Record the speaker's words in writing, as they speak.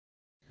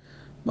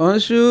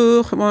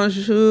Bonjour,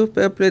 bonjour,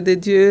 peuple de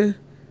Dieu.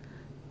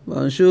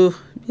 Bonjour,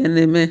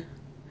 bien-aimés.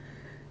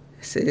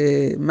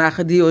 C'est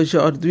mardi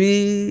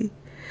aujourd'hui.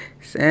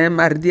 C'est un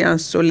mardi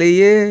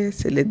ensoleillé.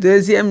 C'est le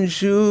deuxième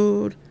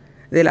jour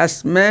de la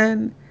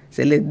semaine.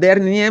 C'est le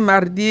dernier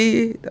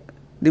mardi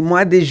du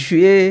mois de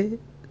juillet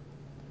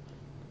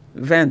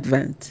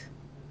 2020.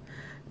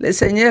 Le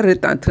Seigneur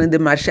est en train de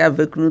marcher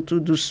avec nous tout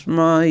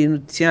doucement. Il nous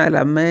tient à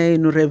la main,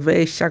 il nous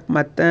réveille chaque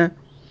matin.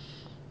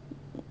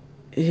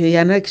 Et il y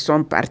en a qui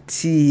sont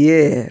partis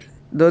hier,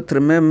 d'autres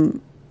même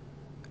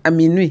à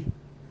minuit.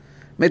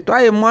 Mais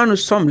toi et moi, nous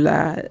sommes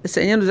là. Le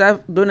Seigneur nous a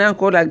donné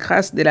encore la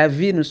grâce de la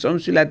vie. Nous sommes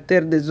sur la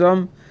terre des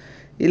hommes.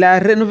 Il a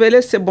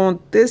renouvelé ses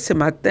bontés ce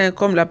matin,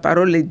 comme la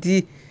parole le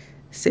dit.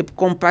 Ses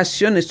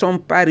compassions ne sont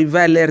pas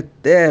arrivées à leur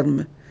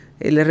terme.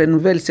 Il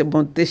renouvelle ses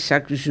bontés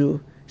chaque jour.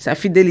 Sa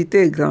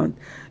fidélité est grande.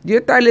 Dieu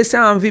t'a laissé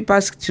en vie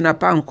parce que tu n'as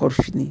pas encore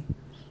fini.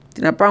 Tu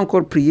n'as pas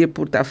encore prié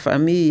pour ta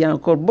famille. Il y a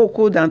encore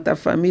beaucoup dans ta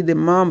famille de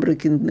membres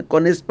qui ne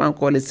connaissent pas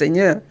encore le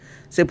Seigneur.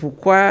 C'est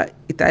pourquoi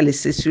il t'a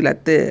laissé sur la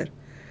terre.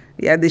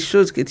 Il y a des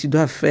choses que tu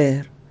dois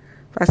faire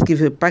parce qu'il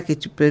ne veut pas que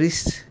tu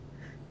périsses.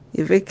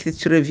 Il veut que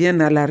tu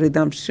reviennes à la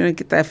rédemption et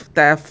que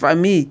ta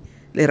famille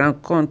les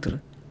rencontre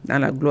dans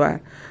la gloire.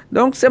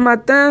 Donc ce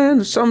matin,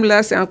 nous sommes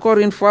là, c'est encore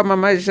une fois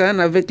Maman Jeanne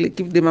avec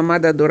l'équipe de Maman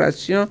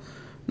d'Adoration.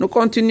 Nous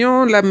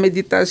continuons la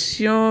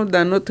méditation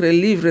dans notre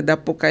livre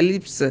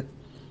d'Apocalypse.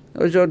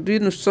 Aujourd'hui,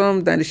 nous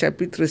sommes dans le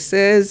chapitre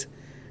 16.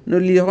 Nous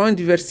lirons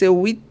du verset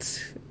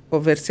 8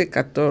 au verset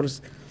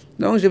 14.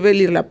 Donc, je vais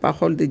lire la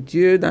parole de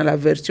Dieu dans la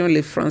version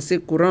Les Français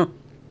courants.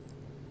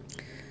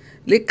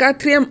 Le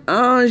quatrième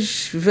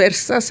ange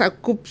versa sa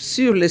coupe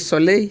sur le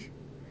soleil,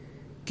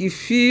 qui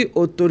fut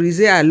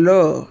autorisé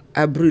alors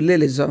à brûler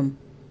les hommes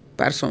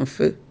par son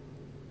feu.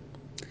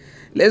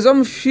 Les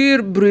hommes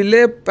furent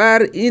brûlés par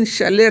une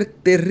chaleur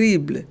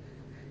terrible.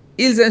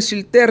 Ils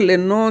insultèrent le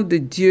nom de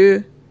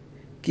Dieu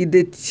qui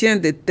détient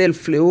de tels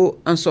fléaux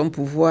en son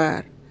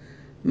pouvoir.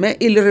 Mais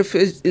ils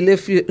refusèrent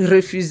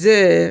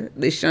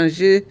de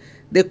changer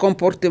de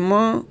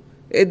comportement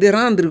et de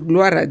rendre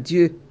gloire à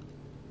Dieu.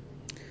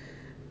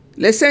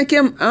 Le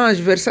cinquième ange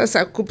versa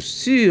sa coupe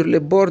sur le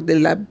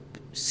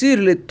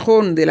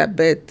trône de la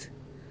bête,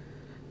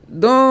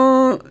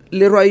 dont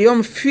le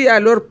royaume fut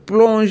alors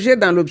plongé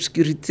dans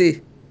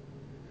l'obscurité.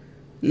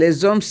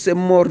 Les hommes se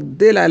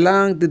mordaient la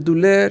langue de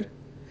douleur.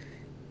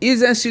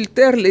 Ils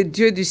insultèrent les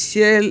dieux du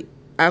ciel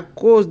à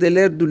cause de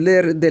leur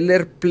douleur et de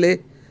leurs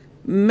plaies,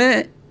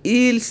 mais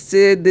ils ne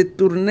se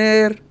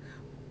détournèrent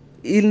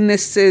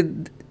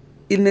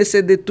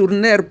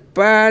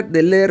pas de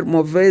leurs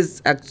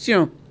mauvaises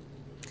actions.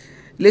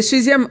 Le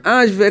sixième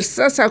ange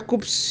versa sa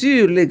coupe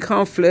sur le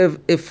grand fleuve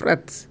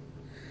Euphrate.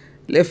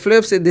 Le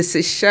fleuve se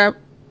dessécha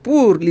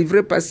pour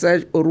livrer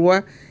passage aux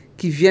rois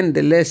qui viennent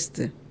de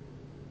l'Est.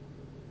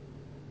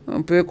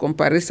 On peut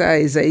comparer ça à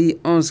Ésaïe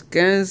 11,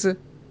 15,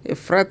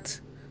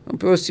 Euphrate. On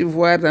peut aussi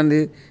voir dans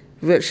le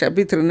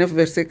chapitre 9,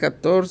 verset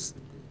 14.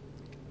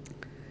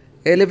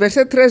 Et le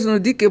verset 13 nous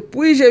dit que «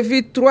 Puis j'ai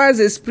vu trois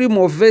esprits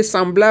mauvais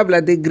semblables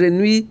à des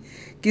grenouilles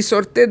qui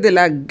sortaient de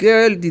la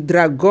gueule du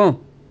dragon,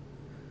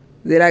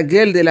 de la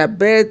gueule de la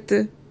bête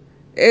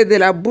et de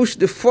la bouche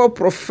de faux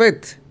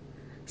prophètes.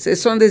 Ce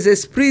sont des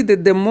esprits de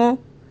démons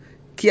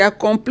qui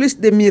accomplissent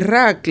des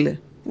miracles,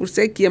 pour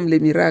ceux qui aiment les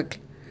miracles.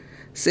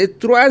 Ces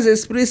trois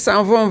esprits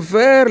s'en vont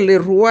vers les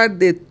rois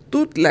de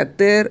toute la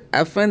terre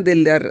afin de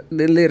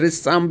les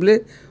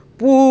ressembler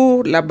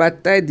pour la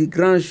bataille du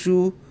grand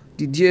jour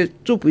du Dieu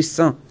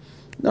Tout-Puissant. »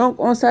 Donc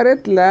on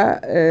s'arrête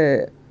là,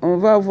 on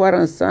va voir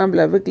ensemble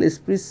avec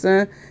l'Esprit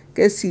Saint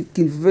qu'est-ce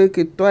qu'il veut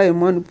que toi et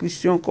moi nous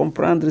puissions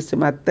comprendre ce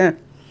matin.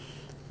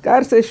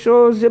 Car ces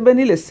choses, je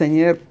bénis le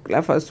Seigneur,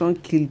 la façon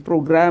qu'il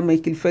programme et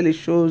qu'il fait les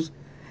choses.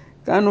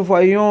 Quand nous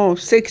voyons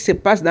ce qui se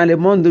passe dans le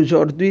monde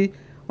d'aujourd'hui,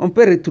 on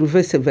peut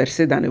retrouver ces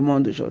versets dans le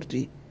monde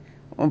d'aujourd'hui.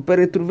 On peut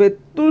retrouver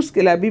tout ce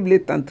que la Bible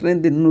est en train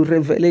de nous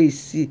révéler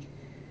ici.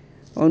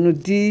 On nous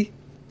dit,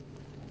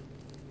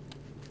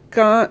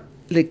 quand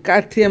le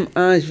quatrième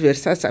ange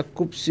versa sa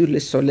coupe sur le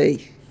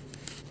soleil.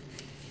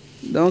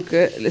 Donc,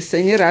 le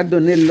Seigneur a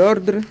donné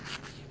l'ordre.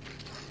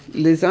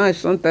 Les anges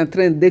sont en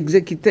train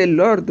d'exécuter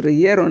l'ordre.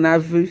 Hier, on a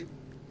vu,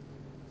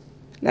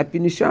 la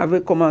punition avait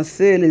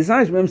commencé. Les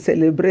anges même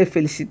célébraient,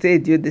 félicitaient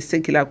Dieu de ce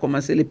qu'il a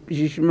commencé le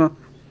jugement.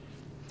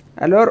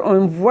 Alors,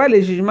 on voit le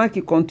jugement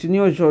qui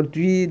continue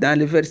aujourd'hui dans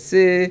le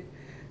verset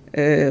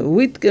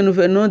 8 que nous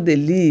venons de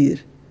lire.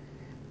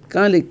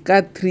 Quand le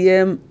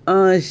quatrième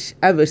ange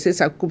a versé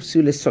sa coupe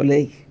sur le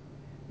soleil.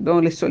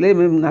 Donc, le soleil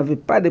même n'avait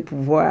pas de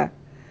pouvoir.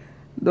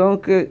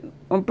 Donc,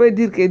 on peut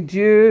dire que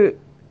Dieu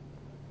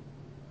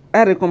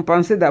a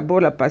récompensé d'abord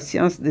la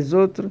patience des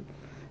autres.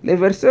 Les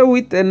versets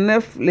 8 et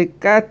 9, les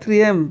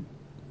quatrième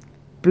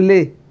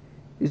plaie,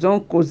 ils ont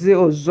causé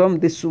aux hommes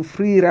de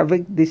souffrir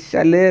avec des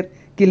chaleurs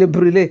qui les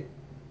brûlaient.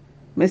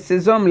 Mais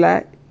ces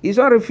hommes-là, ils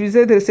ont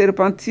refusé de se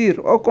repentir.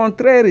 Au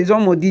contraire, ils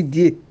ont maudit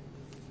Dieu.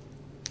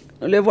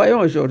 Nous les voyons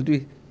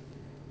aujourd'hui.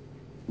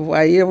 Vous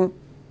voyez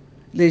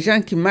les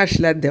gens qui marchent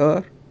là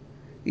dehors.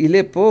 Il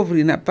est pauvre,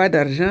 il n'a pas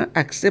d'argent,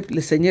 accepte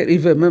le Seigneur, il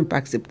ne veut même pas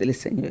accepter le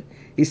Seigneur.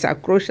 Il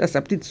s'accroche à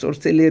sa petite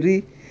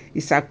sorcellerie,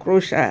 il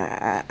s'accroche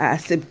à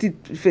ses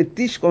petites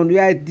fétiches qu'on lui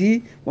a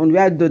dit, qu'on lui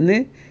a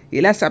donné.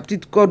 Il a sa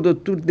petite corde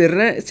autour des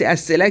reins, c'est à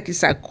cela qu'il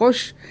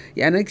s'accroche.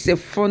 Il y en a qui se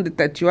font des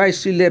tatouages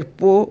sur leur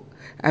peau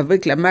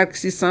avec la marque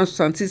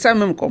 666, sans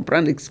même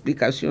comprendre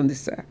l'explication de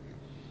ça.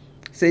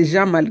 Ces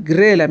gens,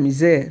 malgré la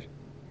misère,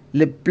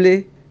 les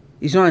plaies,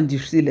 ils ont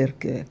endurci leur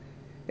cœur.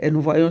 Et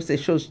nous voyons ces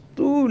choses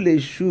tous les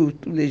jours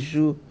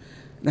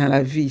dans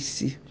la vie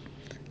ici.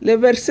 Le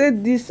verset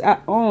 10 à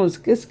 11,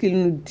 qu'est-ce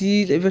qu'il nous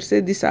dit? Le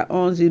verset 10 à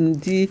 11, il nous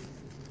dit,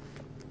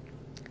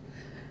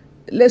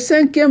 le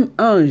cinquième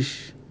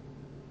ange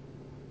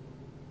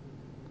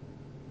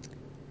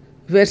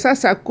versa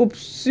sa coupe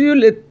sur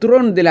le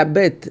trône de la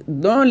bête,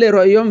 dont le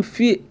royaume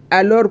fut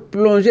alors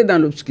plongé dans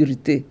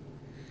l'obscurité.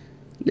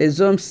 Les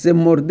hommes se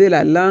mordaient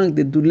la langue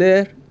de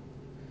douleur,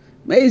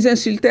 mais ils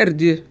insultèrent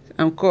Dieu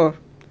encore.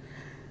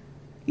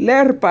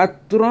 Leur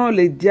patron,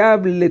 le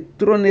diable, le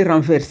trône est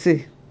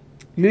renversé.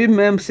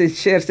 Lui-même se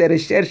cherche, se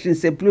recherche, il ne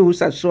sait plus où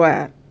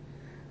s'asseoir.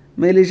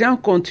 Mais les gens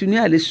continuent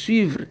à le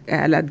suivre et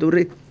à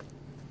l'adorer.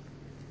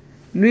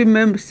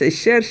 Lui-même se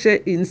cherche,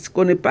 il ne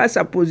connaît pas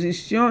sa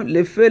position,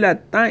 le feu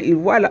l'attend, il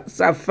voit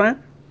sa fin.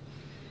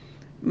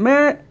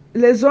 Mais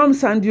les hommes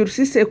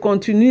s'endurcissent et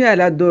continuent à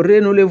l'adorer.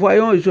 Nous le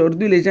voyons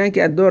aujourd'hui, les gens qui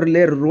adorent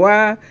leur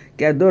roi,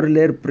 qui adorent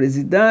leur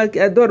président, qui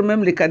adorent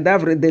même les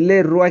cadavres de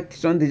leurs rois qui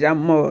sont déjà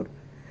morts.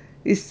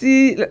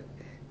 Ici,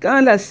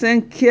 quand la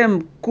cinquième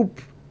coupe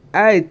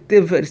a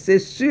été versée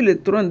sur le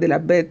trône de la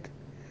bête,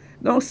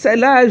 donc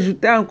cela a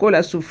ajouté encore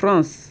la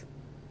souffrance.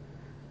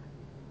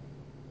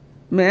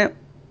 Mais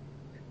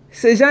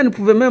ces gens ne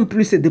pouvaient même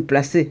plus se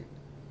déplacer.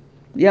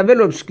 Il y avait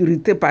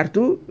l'obscurité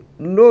partout,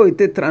 l'eau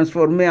était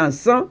transformée en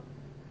sang,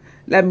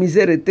 la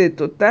misère était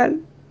totale,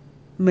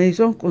 mais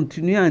ils ont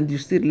continué à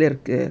endurcir leur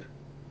cœur.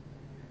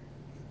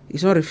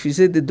 Ils ont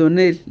refusé de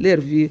donner leur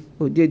vie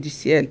au Dieu du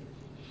ciel.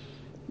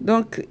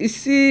 Donc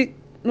ici,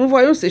 nous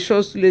voyons ces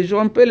choses tous les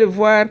jours. On peut le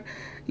voir.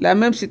 La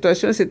même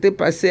situation s'était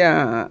passée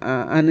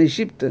en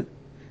Égypte.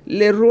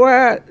 Les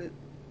rois,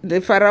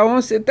 les pharaons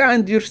s'étaient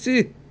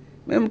endurcis.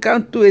 Même quand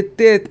tout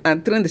était en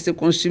train de se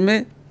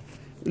consumer,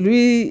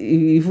 lui,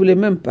 il ne voulait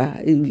même pas.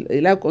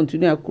 Il a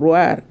continué à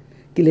croire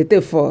qu'il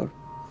était fort.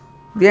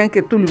 Bien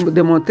que tout lui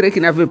démontrait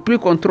qu'il n'avait plus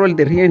contrôle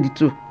de rien du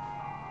tout.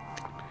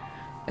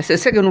 C'est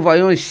ce que nous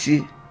voyons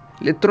ici.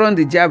 Le trône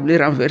du diable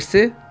est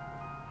renversé.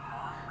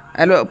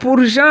 Alors, pour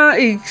Jean,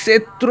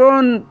 ce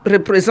trône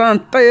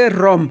représentait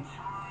Rome,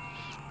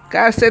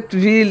 car cette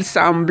ville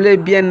semblait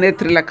bien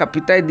être la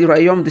capitale du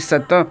royaume de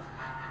Satan,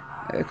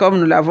 comme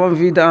nous l'avons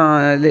vu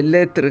dans les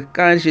lettres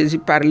quand Jésus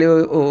parlait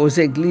aux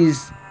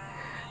églises.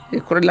 Je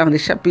crois dans le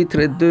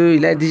chapitre 2,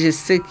 il a dit, je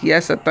sais qu'il y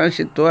a Satan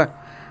chez toi,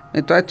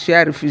 mais toi tu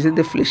as refusé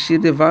de fléchir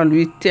devant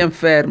lui, tiens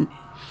ferme.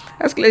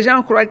 Parce que les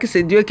gens croient que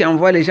c'est Dieu qui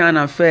envoie les gens en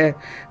enfer.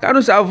 Quand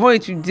nous avons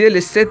étudié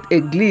les 7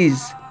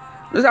 églises,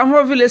 nous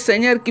avons vu le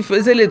Seigneur qui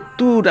faisait le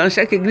tour dans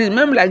chaque église,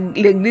 même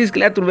l'église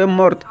qu'il a trouvée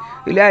morte.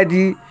 Il a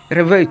dit,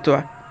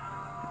 réveille-toi,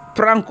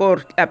 prends encore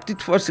la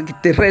petite force qui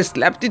te reste,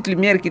 la petite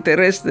lumière qui te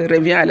reste,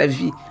 reviens à la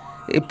vie.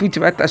 Et puis tu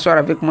vas t'asseoir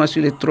avec moi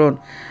sur le trône.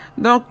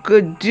 Donc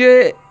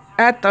Dieu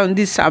a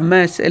tendu sa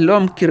main, c'est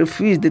l'homme qui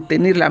refuse de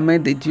tenir la main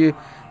de Dieu.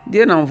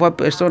 Dieu n'envoie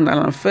personne dans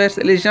l'enfer,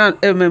 c'est les gens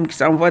eux-mêmes qui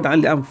s'envoient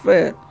dans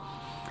l'enfer.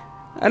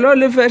 Alors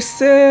le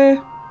verset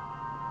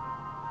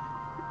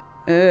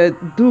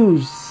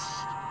 12.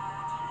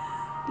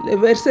 Le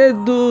verset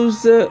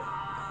 12,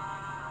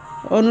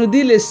 on nous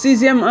dit le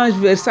sixième ange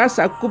versa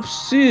sa coupe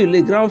sur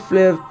les grands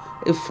fleuves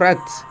Euphrate.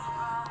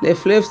 Les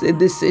fleuves se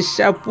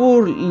dessécha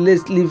pour les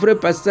livrer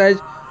passage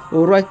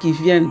au roi qui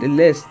vient de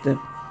l'Est.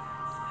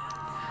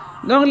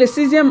 Donc le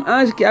sixième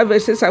ange qui a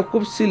versé sa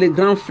coupe sur les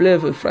grands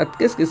fleuves Euphrate,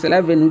 qu'est-ce que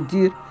cela veut nous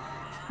dire?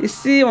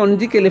 Ici, on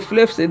dit que les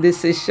fleuves se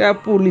dessécha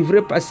pour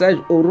livrer passage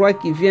au roi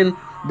qui vient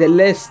de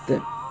l'Est.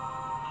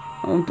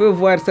 On peut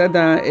voir ça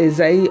dans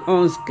Ésaïe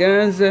 11,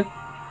 15.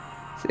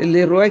 C'est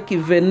les rois qui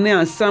venaient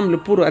ensemble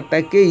pour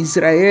attaquer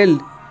Israël.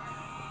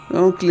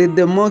 Donc les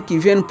démons qui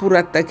viennent pour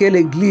attaquer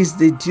l'église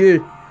de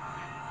Dieu.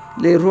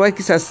 Les rois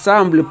qui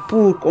s'assemblent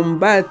pour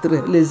combattre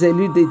les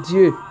élus de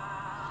Dieu.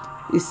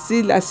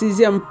 Ici, la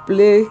sixième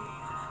plaie,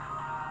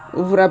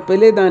 vous vous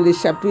rappelez dans les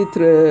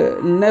chapitres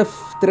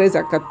 9, 13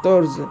 à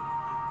 14,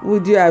 où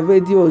Dieu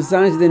avait dit aux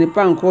anges de ne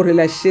pas encore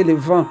relâcher le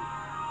vent.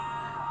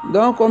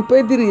 Donc on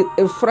peut dire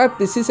Euphrate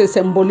ici c'est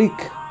symbolique.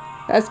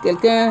 Parce que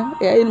quelqu'un,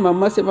 il y a une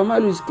maman, c'est maman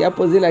lui qui a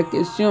posé la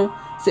question,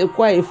 c'est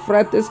quoi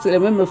Euphrate? Est-ce que c'est le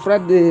même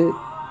Euphrate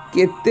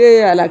qui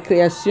était à la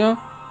création?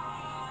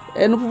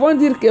 Et nous pouvons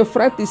dire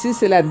qu'Euphrate ici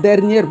c'est la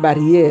dernière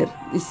barrière.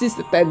 Ici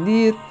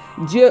c'est-à-dire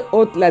Dieu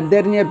ôte la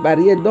dernière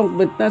barrière. Donc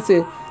maintenant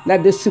c'est la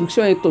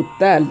destruction est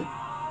totale.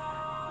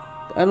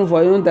 Quand nous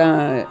voyons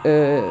dans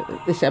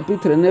le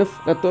chapitre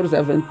 9, 14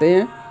 à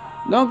 21.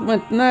 Donc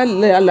maintenant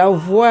la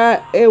voie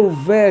est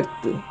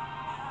ouverte.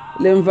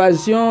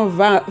 L'invasion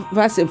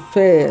va se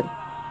faire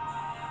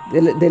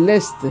de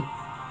l'Est.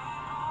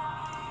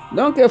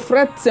 Donc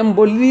Euphrate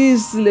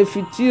symbolise le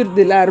futur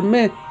de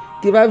l'armée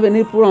qui va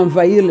venir pour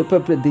envahir le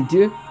peuple de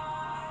Dieu.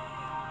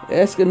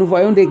 Est-ce que nous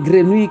voyons des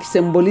grenouilles qui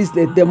symbolisent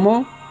les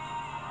démons?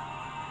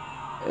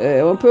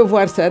 On peut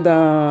voir ça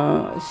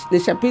dans le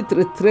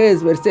chapitre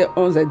 13, versets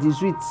 11 à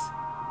 18.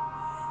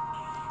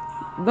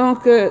 Donc,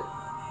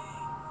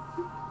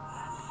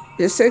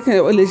 je sais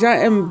que les gens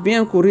aiment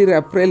bien courir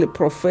après les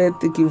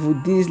prophètes qui vous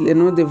disent les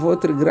noms de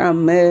votre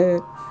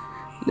grand-mère,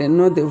 les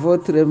noms de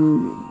votre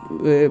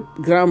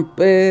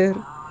grand-père.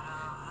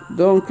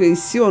 Donc,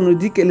 ici, on nous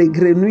dit que les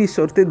grenouilles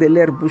sortaient de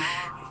leur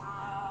bouche.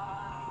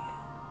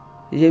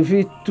 J'ai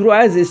vu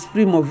 3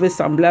 esprits mauvais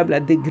semblables à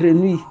des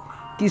grenouilles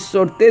qui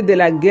sortaient de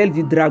la gueule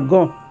du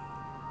dragon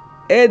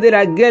et de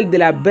la gueule de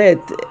la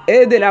bête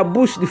et de la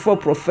bouche du faux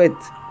prophète.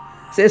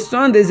 Ce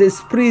sont des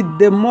esprits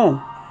démons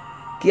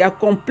qui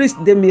accomplissent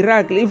des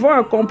miracles. Ils vont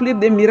accomplir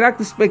des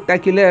miracles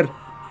spectaculaires.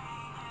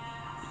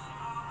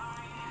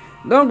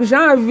 Donc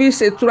Jean a vu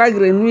ces 3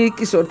 grenouilles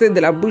qui sortaient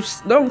de la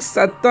bouche. Donc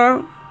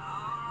Satan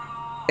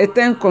est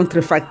un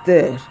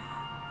contrefacteur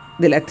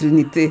de la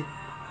Trinité.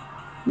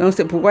 Donc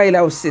c'est pourquoi il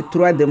a aussi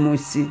 3 démons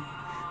ici.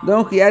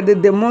 Donc il y a des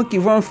démons qui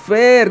vont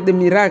faire des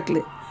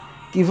miracles,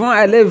 qui vont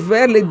aller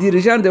vers les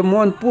dirigeants du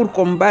monde pour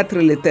combattre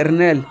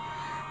l'Éternel.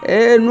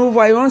 Et nous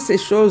voyons ces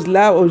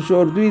choses-là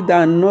aujourd'hui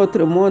dans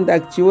notre monde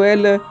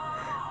actuel,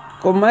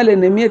 comment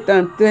l'ennemi est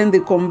en train de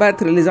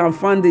combattre les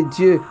enfants de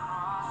Dieu.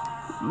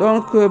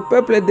 Donc,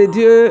 peuple de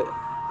Dieu,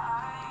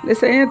 le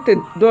Seigneur te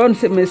donne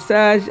ce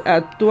message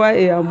à toi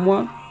et à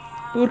moi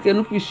pour que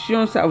nous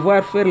puissions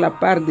savoir faire la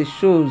part des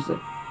choses.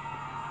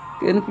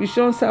 Que nous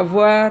puissions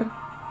savoir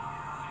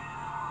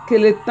que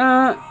le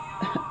temps,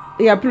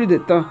 il n'y a plus de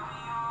temps.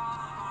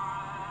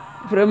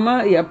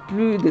 Vraiment, il n'y a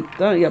plus de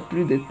temps, il n'y a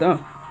plus de temps.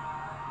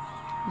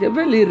 Je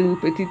vais lire une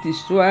petite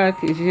histoire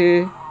que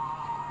j'ai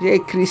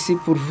écrite ici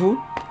pour vous.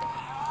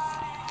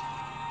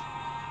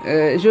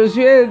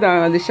 Josué,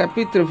 dans le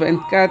chapitre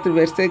 24,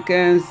 verset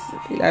 15,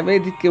 il avait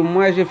dit que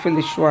moi, j'ai fait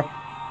le choix.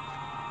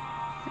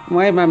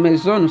 Moi et ma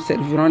maison, nous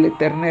servirons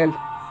l'Éternel.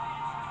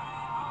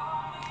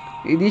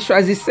 Il dit,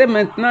 choisissez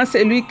maintenant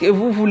celui que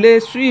vous voulez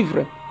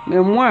suivre. Mais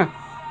moi,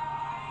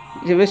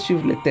 je vais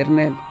suivre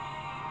l'Éternel.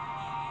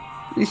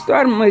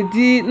 L'histoire me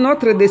dit,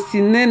 notre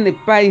destinée n'est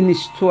pas une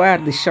histoire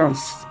de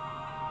chance,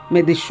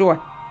 mais de choix.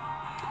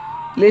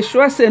 Les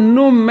choix, c'est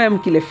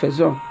nous-mêmes qui les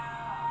faisons.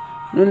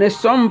 Nous ne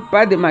sommes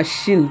pas des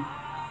machines.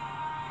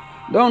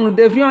 Donc nous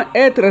devions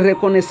être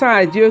reconnaissants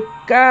à Dieu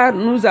car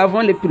nous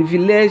avons le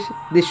privilège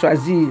de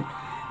choisir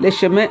les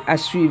chemins à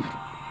suivre.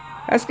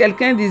 Parce que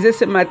quelqu'un disait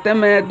ce matin,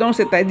 mais donc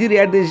c'est-à-dire il y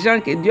a des gens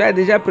que Dieu a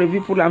déjà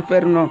prévus pour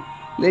l'enfer. Non,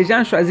 les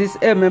gens choisissent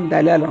eux-mêmes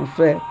d'aller à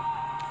l'enfer.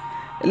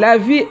 La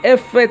vie est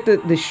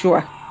faite de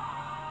choix.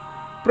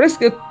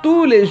 Presque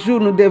tous les jours,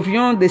 nous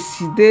devions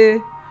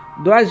décider,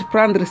 dois-je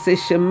prendre ce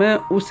chemin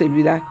ou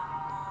celui-là?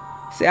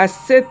 C'est à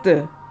cette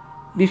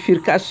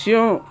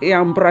bifurcation et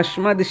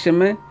embranchement de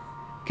chemin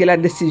que la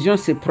décision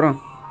se prend.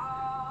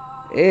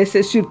 Et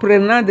c'est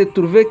surprenant de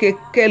trouver que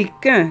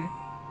quelqu'un,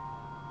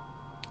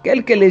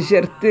 quelque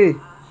légèreté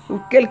ou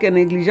quelque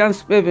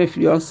négligence peuvent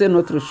influencer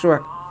notre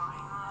choix.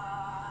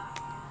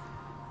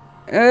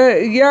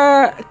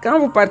 Quand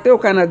vous partez au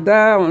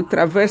Canada, on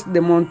traverse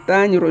des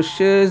montagnes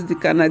rocheuses du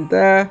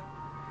Canada,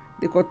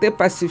 du côté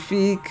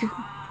Pacifique.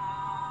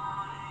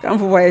 Quand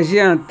vous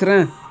voyagez en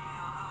train,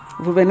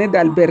 vous venez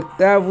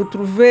d'Alberta, vous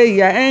trouvez, il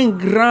y a un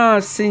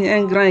grand signe,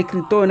 un grand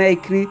écriteau, on a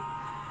écrit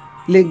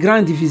les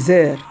grands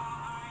diviseurs.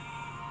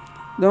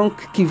 Donc,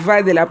 qui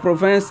va de la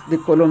province de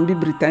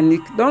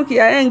Colombie-Britannique. Donc, il y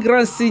a un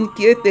grand signe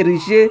qui est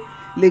érigé,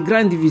 les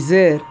grands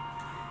diviseurs.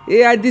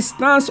 Et à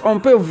distance, on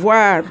peut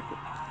voir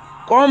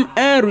comme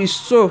un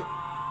ruisseau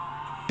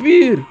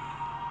pur,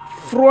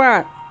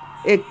 froid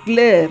et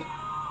clair,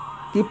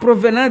 qui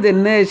provenant des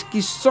neiges,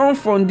 qui sont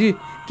fondues,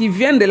 qui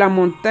viennent de la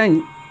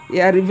montagne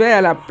et arriver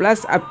à la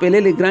place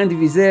appelée les grands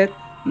diviseurs,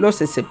 l'eau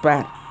se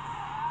sépare.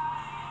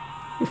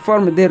 Ils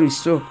forment des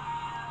ruisseaux.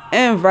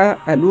 Un va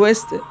à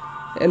l'ouest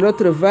et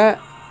l'autre va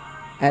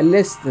à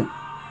l'est.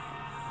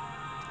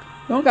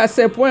 Donc à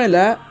ce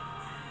point-là,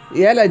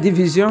 il y a la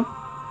division.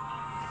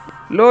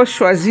 L'autre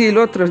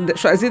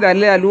choisit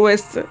d'aller à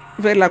l'ouest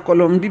vers la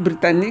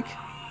Colombie-Britannique,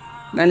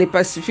 dans le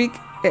Pacifique,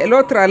 et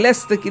l'autre à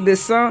l'est qui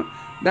descend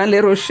dans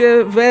les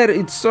rochers vers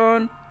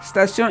Hudson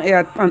Station et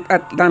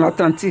dans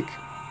l'Atlantique.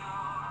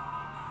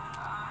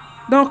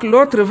 Donc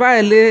l'autre va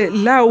aller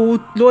là où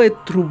l'eau est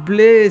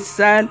troublée,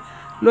 sale.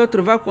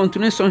 L'autre va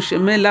continuer son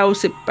chemin là où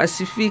c'est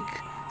pacifique,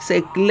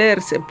 c'est clair,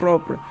 c'est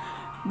propre.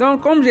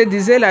 Donc comme je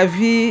disais, la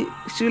vie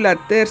sur la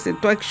terre, c'est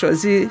toi qui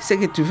choisis ce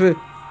que tu veux.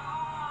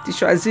 Tu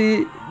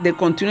choisis de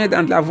continuer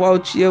dans la voie où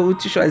tu es, ou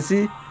tu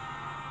choisis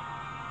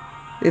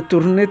de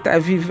tourner ta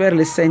vie vers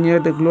le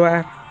Seigneur de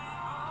gloire.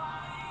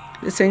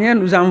 Le Seigneur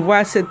nous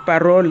envoie cette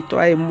parole,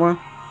 toi et moi.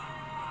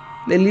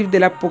 Le livre de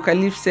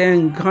l'Apocalypse, c'est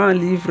un grand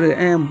livre,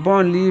 un bon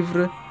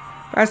livre,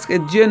 parce que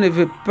Dieu ne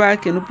veut pas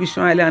que nous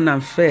puissions aller en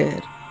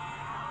enfer.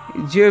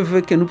 Dieu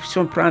veut que nous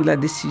puissions prendre la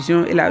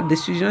décision, et la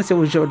décision, c'est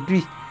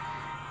aujourd'hui.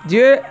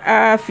 Dieu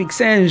a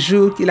fixé un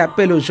jour qu'il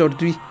appelle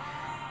aujourd'hui.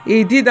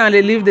 Il dit dans le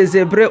livre des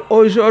Hébreux,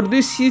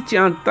 aujourd'hui, si tu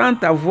entends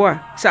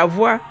sa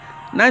voix,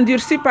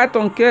 n'endurcis pas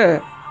ton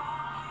cœur.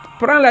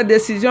 Prends la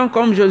décision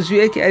comme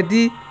Josué qui a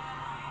dit,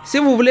 si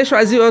vous voulez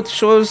choisir autre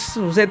chose,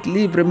 vous êtes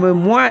libre. Mais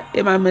moi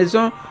et ma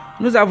maison,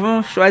 nous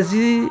avons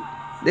choisi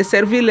de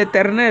servir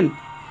l'Éternel.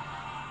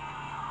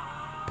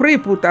 Prie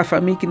pour ta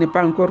famille qui n'est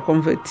pas encore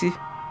convertie,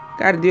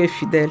 car Dieu est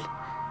fidèle.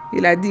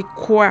 Il a dit,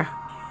 crois,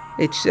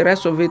 et tu seras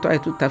sauvé, toi et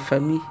toute ta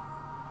famille.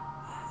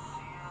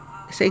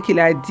 Ce qu'il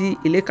a dit,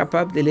 il est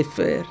capable de le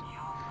faire,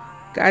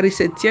 car il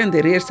se tient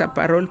derrière sa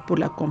parole pour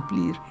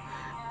l'accomplir.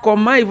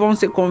 Comment ils vont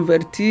se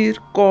convertir,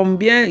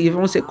 combien ils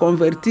vont se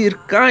convertir,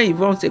 quand ils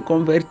vont se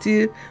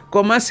convertir,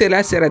 comment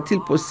cela sera-t-il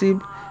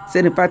possible? Ce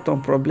n'est pas ton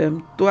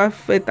problème. Toi,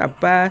 fais ta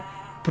part,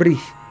 prie.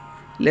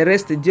 Le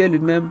reste, Dieu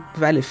lui-même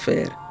va le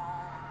faire.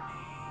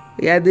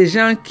 Il y a des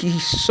gens qui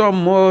sont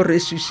morts,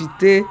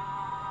 ressuscités,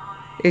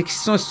 et qui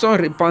sont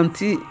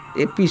repentis,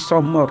 et puis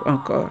sont morts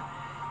encore.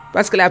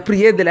 Parce que la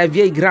prière de la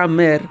vieille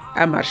grand-mère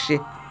a marché.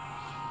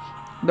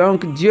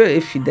 Donc, Dieu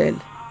est fidèle.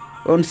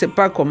 On ne sait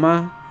pas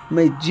comment,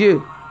 mais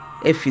Dieu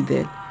est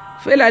fidèle.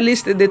 Fais la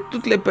liste de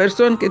toutes les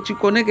personnes que tu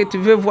connais, que tu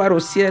veux voir au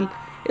ciel,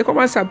 et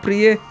commence à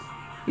prier.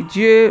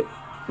 Dieu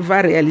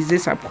va réaliser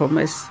sa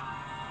promesse.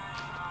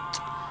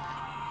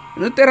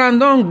 Nous te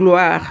rendons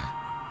gloire,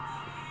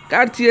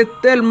 car tu es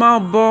tellement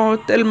bon,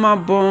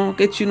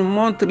 que tu nous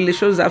montres les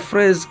choses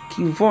affreuses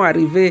qui vont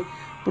arriver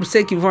pour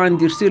ceux qui vont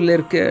endurcir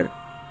leur cœur.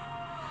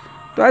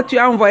 Toi, tu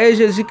as envoyé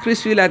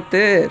Jésus-Christ sur la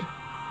terre.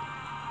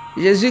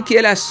 Jésus qui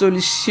est la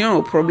solution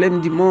aux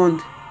problèmes du monde.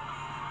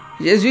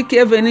 Jésus qui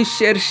est venu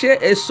chercher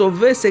et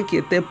sauver ceux qui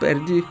étaient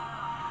perdus.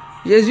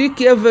 Jésus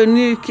qui est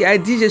venu, qui a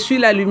dit, je suis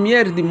la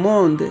lumière du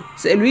monde.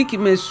 Celui qui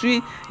me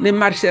suit ne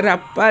marchera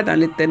pas dans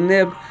les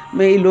ténèbres,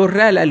 mais il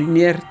aura la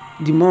lumière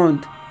du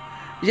monde.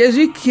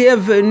 Jésus qui est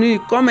venu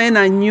comme un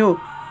agneau,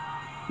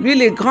 lui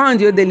le grand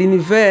Dieu de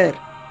l'univers,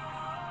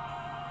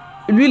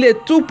 lui le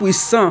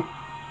tout-puissant,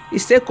 il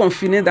s'est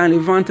confiné dans le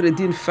ventre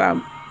d'une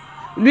femme.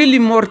 Lui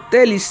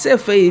l'immortel, il s'est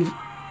fait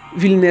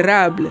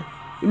vulnérable.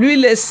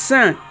 Lui le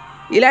saint,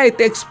 il a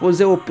été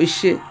exposé au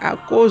péché à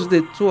cause de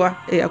toi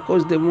et à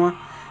cause de moi.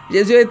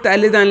 Jésus est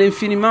allé dans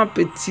l'infiniment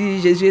petit,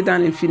 Jésus est dans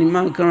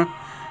l'infiniment grand.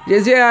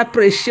 Jésus a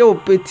prêché aux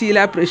petits, il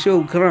a prêché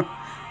aux grands.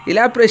 Il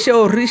a prêché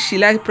aux riches,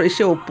 il a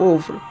prêché aux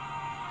pauvres.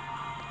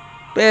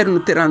 Père, nous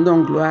te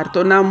rendons gloire.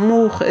 Ton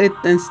amour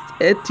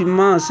est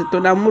immense,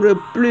 ton amour est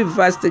plus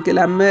vaste que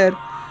la mer.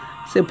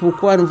 C'est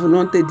pourquoi nous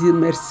voulons te dire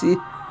merci.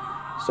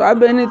 Sois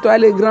béni, toi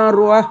le grand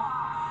roi.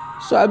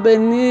 Sois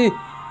béni,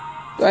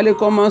 toi le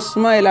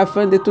commencement et la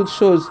fin de toutes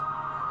choses.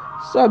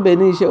 Sois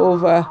béni,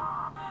 Jéhovah.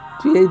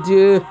 Tu es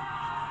Dieu.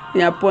 Il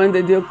n'y a point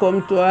de Dieu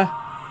comme toi.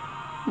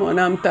 Mon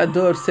âme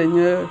t'adore,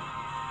 Seigneur.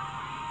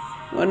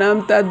 Mon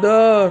âme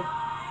t'adore.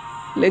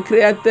 Le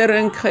Créateur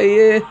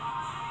incréé.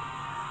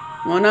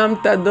 Mon âme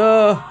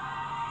t'adore.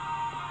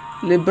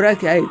 Le bras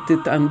qui a été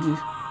tendu.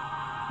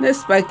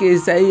 N'est-ce pas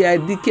qu'Ésaïe a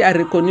dit qu'il a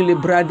reconnu le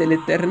bras de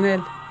l'Éternel?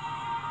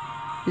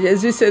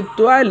 Jésus, c'est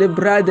toi le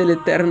bras de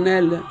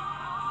l'Éternel.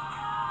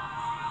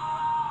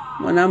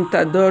 Mon âme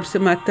t'adore ce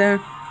matin.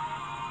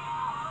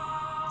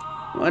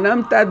 Mon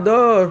âme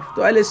t'adore,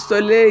 toi le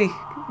soleil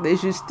de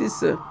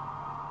justice.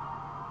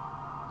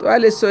 Toi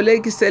le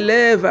soleil qui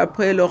s'élève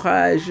après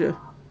l'orage.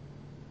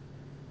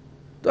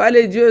 Toi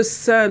le Dieu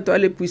saint, toi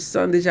le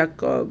puissant de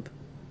Jacob.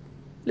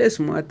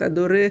 Laisse-moi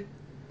t'adorer.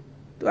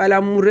 Toi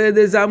l'amoureux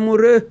des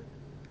amoureux.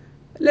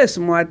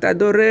 Laisse-moi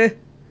t'adorer.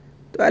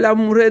 Toi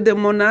l'amoureux de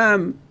mon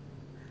âme.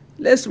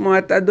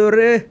 Laisse-moi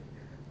t'adorer.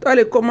 Toi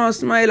le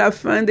commencement et la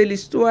fin de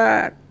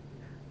l'histoire.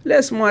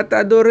 Laisse-moi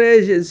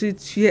t'adorer, Jésus,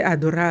 tu es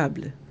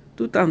adorable.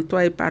 Tout en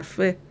toi est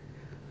parfait.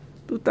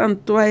 Tout en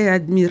toi est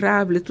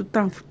admirable. Tout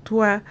en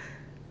toi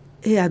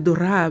est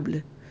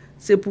adorable.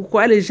 C'est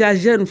pourquoi la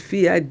jeune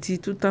fille a dit,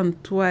 tout en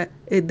toi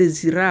est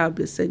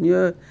désirable,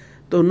 Seigneur.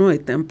 Ton nom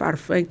est un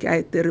parfum qui a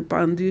été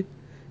répandu.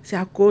 C'est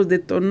à cause de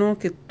ton nom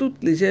que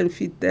toutes les jeunes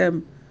filles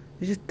t'aiment.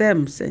 Je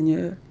t'aime,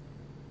 Seigneur.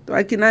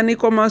 Toi qui n'as ni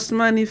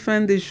commencement ni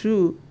fin de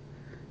jour.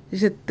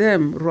 Je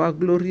t'aime, roi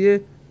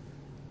glorieux.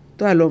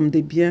 Toi l'homme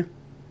de bien.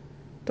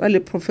 Toi le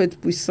prophète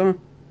puissant.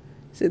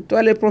 C'est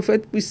toi le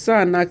prophète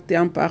puissant en acte et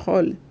en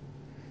parole.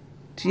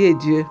 Tu es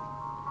Dieu.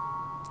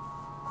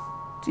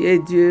 Tu es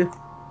Dieu.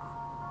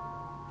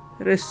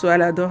 Reçois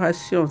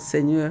l'adoration,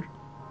 Seigneur.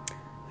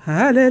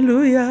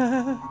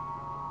 Alléluia.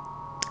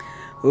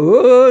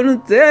 Oh, nous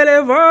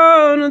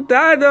t'élevons, nous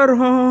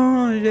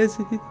t'adorons,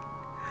 Jésus.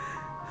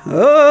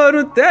 Oh,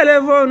 nous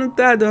t'élevons, nous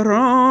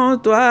t'adorons,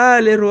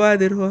 toi, le roi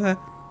des rois.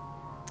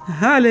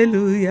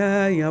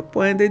 Alléluia. Il n'y a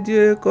point de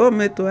Dieu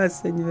comme toi,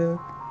 Seigneur.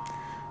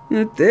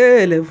 Nous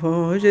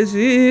t'élevons,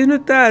 Jésus, nous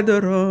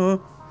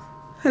t'adorons.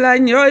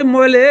 L'agneau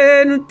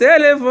immolé, nous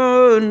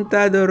t'élevons, nous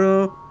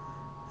t'adorons.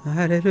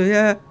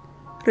 Alléluia.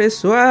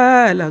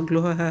 Reçois la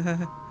gloire.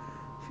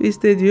 Fils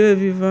de Dieu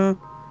vivant,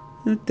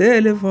 nous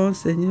t'élevons,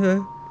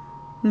 Seigneur.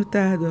 Nous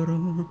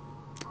t'adorons.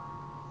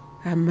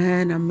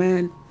 Amen,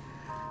 amen.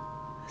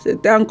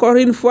 C'était encore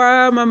une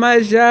fois Maman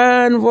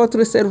Jeanne,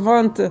 votre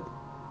servante.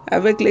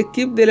 Avec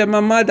l'équipe de la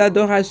maman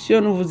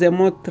d'adoration, nous vous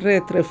aimons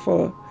très très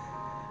fort.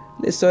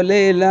 Le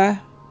soleil est là.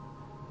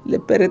 Le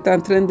Père est en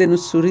train de nous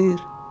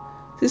sourire.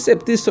 Si ce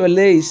petit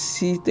soleil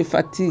ici te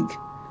fatigue,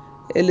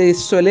 et le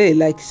soleil est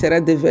là qui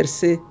sera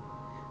déversé,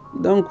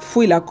 donc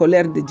fouille la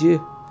colère de Dieu.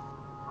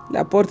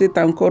 La porte est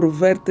encore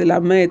ouverte, la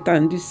main est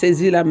tendue,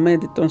 saisis la main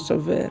de ton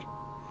Sauveur.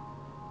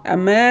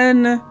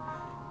 Amen.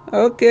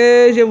 Ok,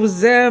 je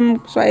vous aime,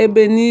 soyez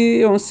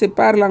bénis, on se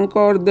parle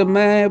encore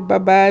demain, bye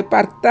bye.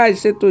 Partage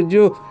cet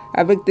audio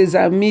avec tes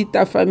amis,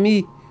 ta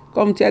famille.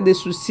 Comme tu as des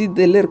soucis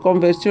de leur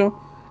conversion,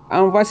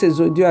 envoie ces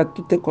audios à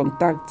tous tes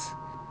contacts.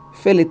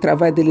 Fais le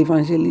travail de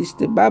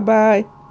l'évangéliste. Bye bye.